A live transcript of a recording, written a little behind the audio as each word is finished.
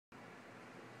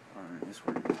Alright, this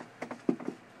works.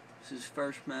 This is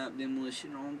first map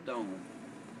demolition on Dome.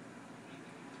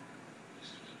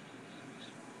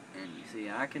 And you see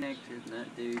I connected, and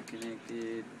that dude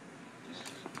connected.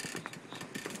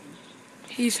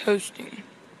 He's hosting.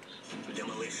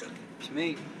 Demolition. It's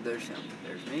me, there's him.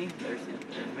 There's me, there's him.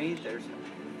 There's me, there's him.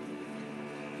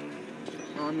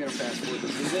 Well, I'm gonna fast forward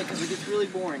this a little bit because it gets really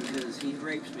boring because he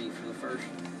rapes me for the first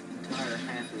entire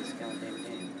half of this goddamn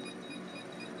game.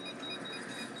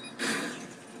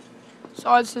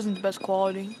 Sorry, this isn't the best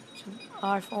quality. It's an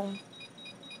iPhone.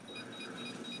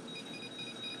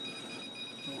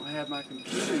 I don't have my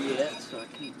computer yet, so I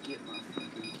can't get my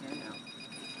fucking cat out.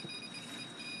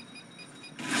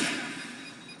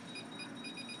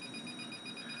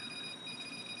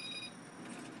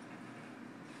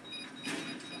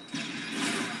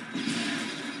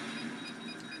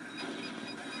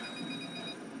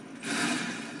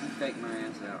 Take my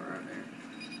ass out right there.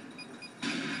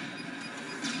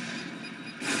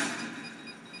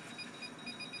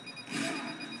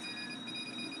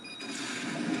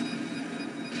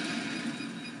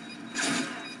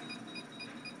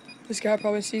 This guy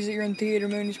probably sees that you're in theater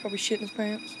mode and he's probably shitting his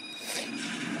pants.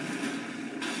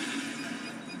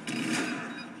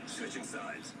 Switching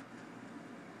sides.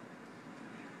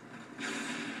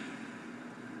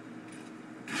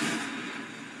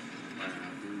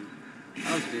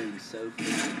 I was doing so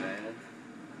freaking bad.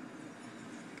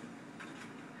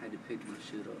 Had to pick my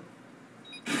shit up.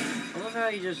 I love how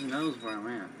he just knows where I'm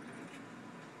at.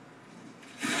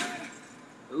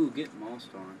 Ooh, get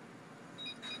mossed on.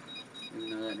 Even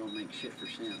though that don't make shit for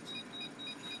sense.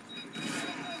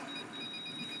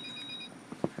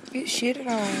 Get shitted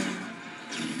on.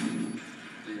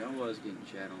 Dude, I was getting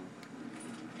shat on.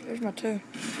 There's my toe.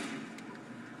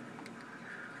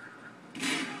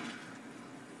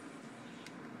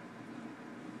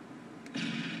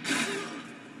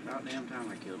 About damn time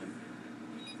I killed him.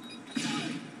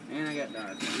 And I got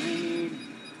died. Grenade.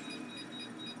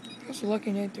 That's a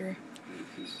lucky nade through.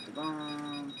 Piece of the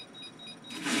bomb.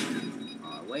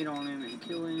 Wait on him and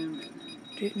kill him.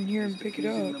 And Didn't hear him pick it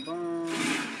up. The bomb.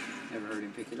 Never heard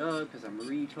him pick it up because I'm a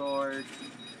retard.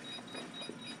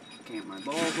 Camp my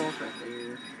balls off right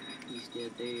there. He's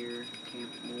dead there.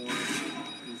 Camp more.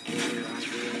 He's there. I'm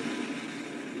dead.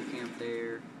 He camped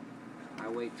there. I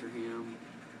wait for him.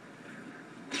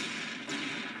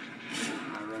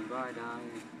 I run by, die.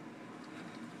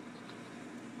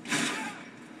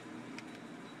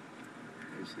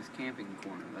 There's his camping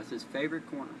corner. That's his favorite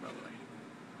corner, by the way.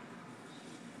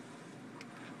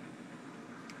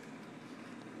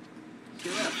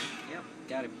 Kill up. Yep,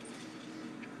 got him.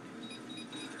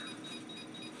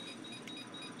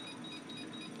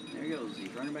 There he goes. He's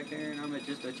running back there, and I'm gonna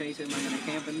just chase him. I'm gonna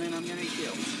camp, and then I'm gonna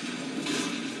kill.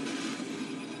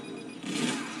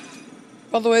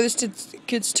 By the way, this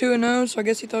kid's 2-0, so I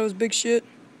guess he thought it was big shit.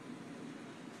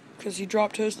 Because he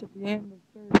dropped host at the end of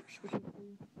search, which is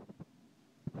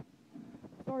cool.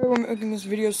 Sorry we're making this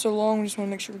video so long, we just want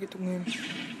to make sure we get the win.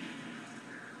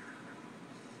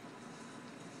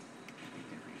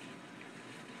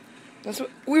 That's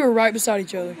what we were right beside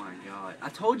each other. Oh my god! I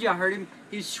told you I heard him.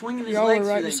 He was swinging his Y'all legs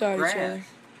were right through beside the grass. each other.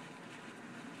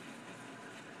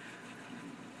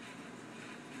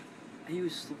 He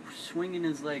was swinging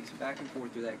his legs back and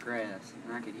forth through that grass,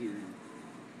 and I could hear him.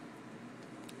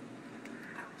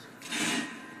 That was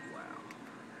wow.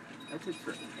 That took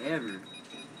forever.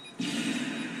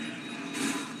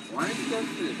 Why did he go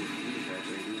through the defeat right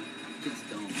there, dude? It's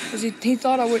dumb. Because he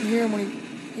thought I wouldn't hear him when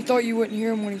he thought you wouldn't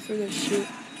hear him when he threw that shit.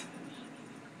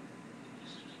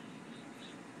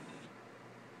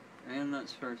 And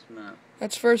that's first map.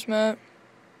 That's first map.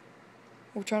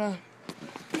 We're trying to...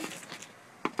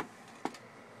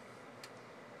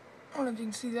 I don't know if you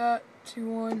can see that.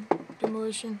 2-1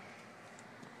 demolition.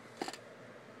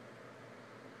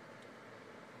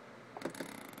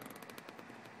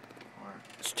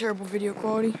 It's terrible video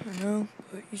quality, I know,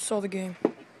 but you saw the game.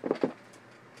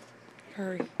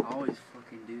 Hurry. I always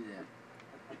fucking do that.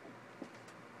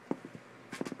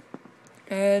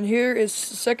 And here is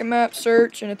the second map,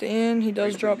 search, and at the end he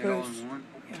does drop host.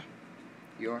 Yeah.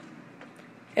 You are?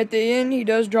 At the end he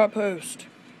does drop host.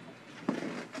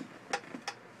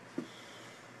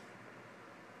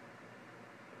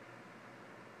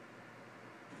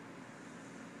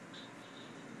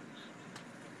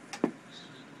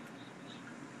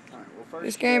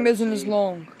 This game isn't as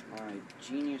long. My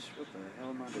genius, what the hell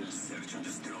am I doing?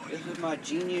 This is my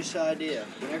genius idea.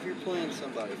 Whenever you're playing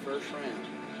somebody, first round,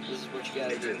 this is what you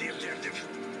gotta do.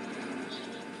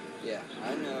 Yeah,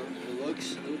 I know. It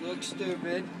looks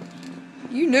stupid.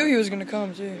 You knew he was gonna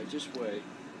come too. Yeah, just wait.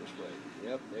 Just wait.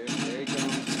 Yep, there he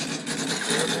comes.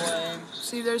 Triple aim.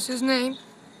 See, there's his name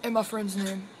and my friend's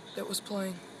name that was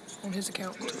playing on his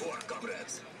account. Good work,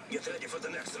 comrades. Get ready for the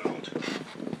next round.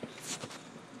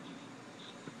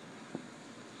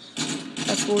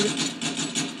 Fast forward.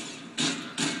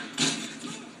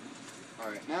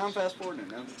 Alright, now I'm fast forwarding.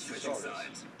 Now it's Switching started.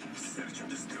 sides. Search and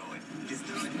destroy.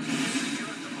 Destroy. And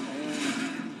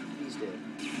he's dead.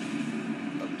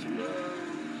 Up too low.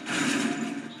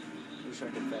 Wish I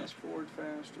could fast forward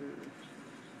faster.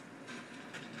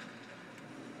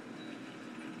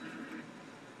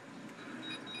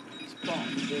 He's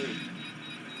bombed, dude.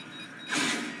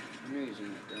 I'm using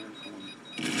that damn phone.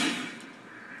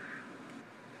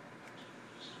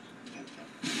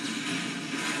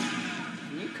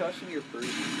 Can you custom your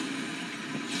bruises?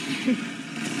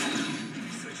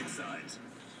 Switching sides.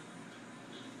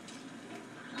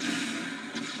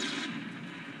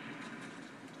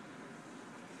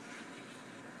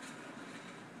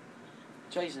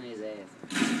 Chasing his ass.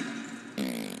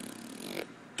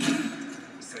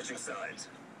 Switching sides.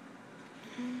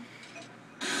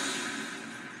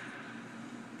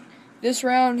 This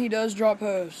round, he does drop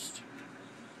host.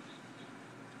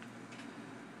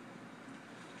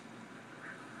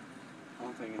 I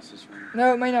don't think it's this round.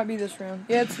 No, it may not be this round.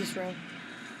 Yeah, it's this round.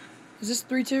 Is this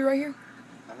 3-2 right here?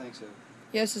 I think so.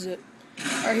 Yeah, this is it.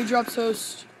 Alright, he drops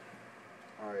host.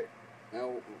 Alright, now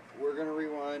we're going to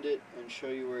rewind it and show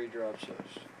you where he drops us.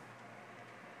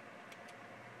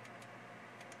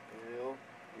 The hell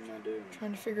am I doing?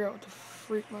 Trying to figure out what the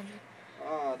freak am I doing.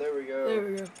 Ah, there we go. There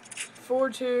we go.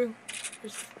 4-2. The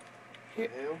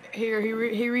hell? Here, he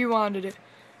rewinded it.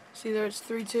 See there, it's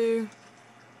 3-2.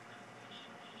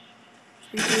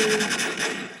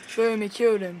 3-2. Boom, he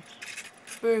killed him.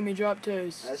 Boom, he dropped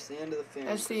toes. That's the end of the film.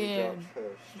 That's the He drops end.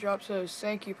 first. He drops toes.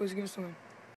 Thank you. Please give us one.